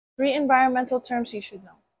Three environmental terms you should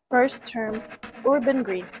know. First term, urban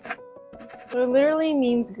green. So it literally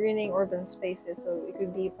means greening urban spaces. So it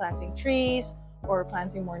could be planting trees or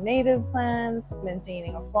planting more native plants,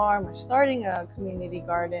 maintaining a farm or starting a community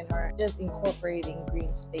garden, or just incorporating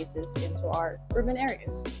green spaces into our urban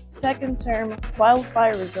areas. Second term,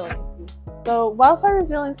 wildfire resiliency. So wildfire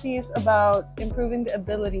resiliency is about improving the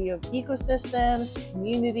ability of ecosystems,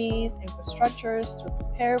 communities, infrastructures to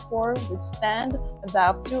prepare for, withstand,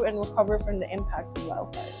 adapt to, and recover from the impacts of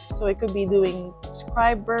wildfires. So it could be doing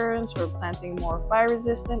prescribed burns, or planting more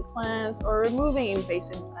fire-resistant plants, or removing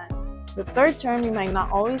invasive plants. The third term you might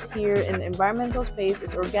not always hear in the environmental space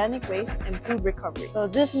is organic waste and food recovery. So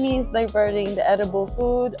this means diverting the edible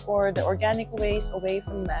food or the organic waste away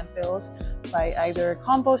from landfills by either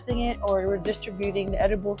composting it or redistributing the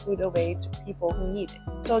edible food away to people who need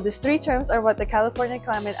it. So these three terms are what the California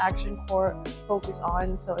Climate Action Corps focus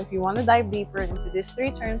on. So if you want to dive deeper into these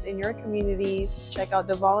three terms in your communities, check out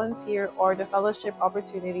the volunteer or the fellowship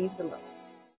opportunities below.